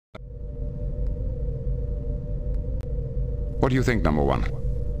What do you think, number one?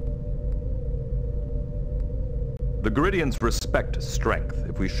 The Geridians respect strength.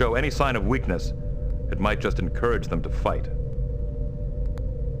 If we show any sign of weakness, it might just encourage them to fight.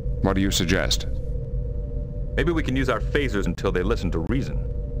 What do you suggest? Maybe we can use our phasers until they listen to reason.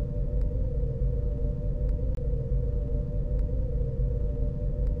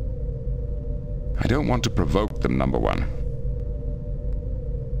 I don't want to provoke them, number one.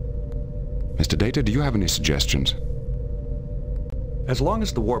 Mr. Data, do you have any suggestions? As long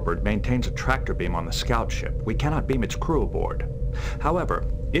as the Warbird maintains a tractor beam on the scout ship, we cannot beam its crew aboard. However,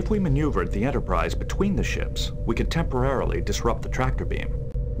 if we maneuvered the Enterprise between the ships, we could temporarily disrupt the tractor beam.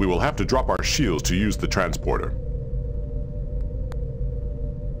 We will have to drop our shields to use the transporter.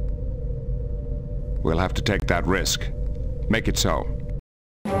 We'll have to take that risk. Make it so.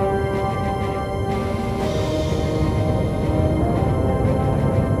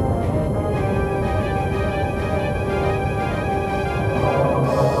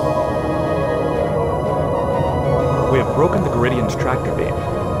 We have broken the Geridian's tractor beam.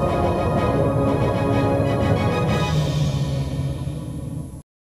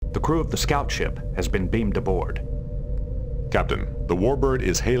 The crew of the scout ship has been beamed aboard. Captain, the Warbird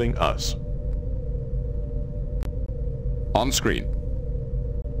is hailing us. On screen.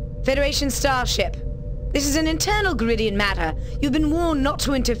 Federation starship. This is an internal Geridian matter. You've been warned not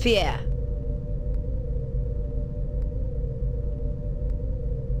to interfere.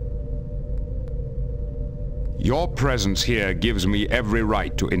 Your presence here gives me every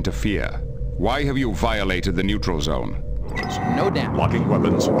right to interfere. Why have you violated the neutral zone? No damage. Locking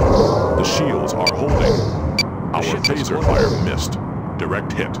weapons. The shields are holding. Our phaser fire missed.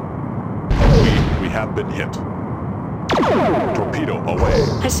 Direct hit. We have been hit. Torpedo away.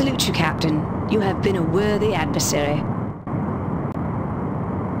 I salute you, Captain. You have been a worthy adversary.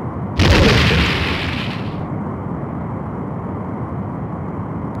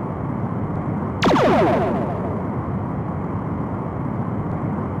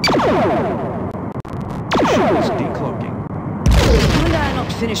 Shields decloaking. You and I are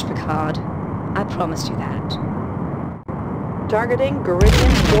not finished, Picard. I promised you that. Targeting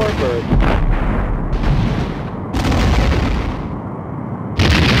Geridian Warbird.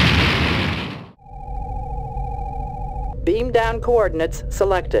 Beam down coordinates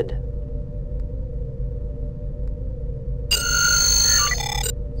selected.